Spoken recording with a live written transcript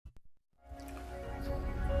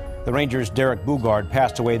The Rangers' Derek Boogaard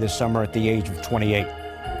passed away this summer at the age of 28.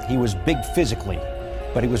 He was big physically,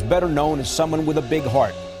 but he was better known as someone with a big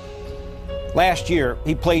heart. Last year,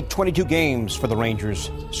 he played 22 games for the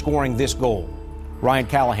Rangers, scoring this goal. Ryan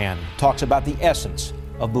Callahan talks about the essence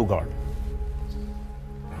of Boogaard.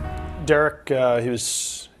 Derek, he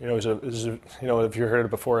was, if you heard it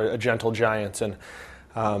before, a gentle giant. And,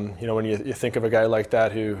 when you think of a guy like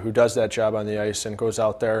that who does that job on the ice and goes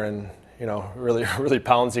out there and, really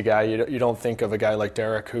pounds a guy, you don't think of a guy like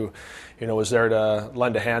Derek who, was there to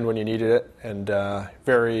lend a hand when you needed it and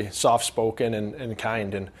very soft-spoken and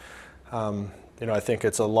kind. And, I think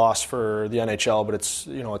it's a loss for the NHL, but it's,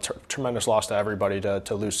 a tremendous loss to everybody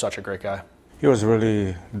to lose such a great guy. He was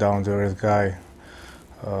really down-to-earth guy.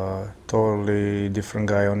 Totally different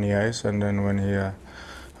guy on the ice, and then when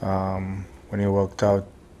he walked out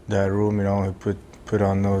that room, he put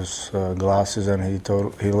on those glasses, and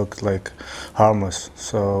he looked like harmless.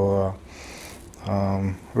 So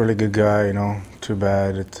really good guy, Too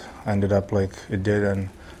bad it ended up like it did,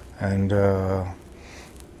 and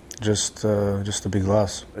just a big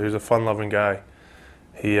loss. He was a fun-loving guy.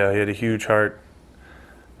 He had a huge heart,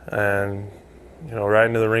 and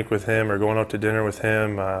riding to the rink with him or going out to dinner with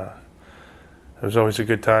him, it was always a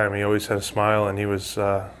good time. He always had a smile, and he was,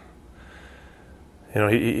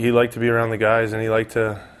 he liked to be around the guys, and he liked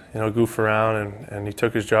to, goof around, and he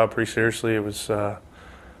took his job pretty seriously. It was,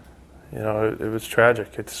 it was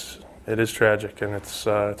tragic. It is tragic, and it's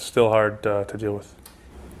still hard to deal with.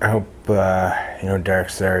 I hope,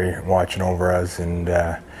 Derek's there watching over us and,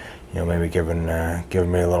 maybe giving me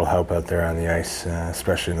a little help out there on the ice,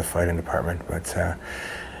 especially in the fighting department. But,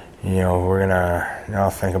 we're gonna, I'll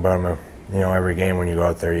think about him, every game when you go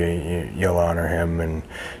out there, you'll honor him, and,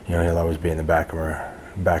 he'll always be in the back of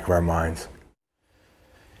our minds.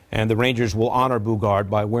 And the Rangers will honor Boogaard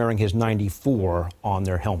by wearing his 94 on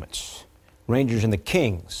their helmets. Rangers and the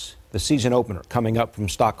Kings, the season opener, coming up from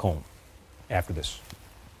Stockholm after this.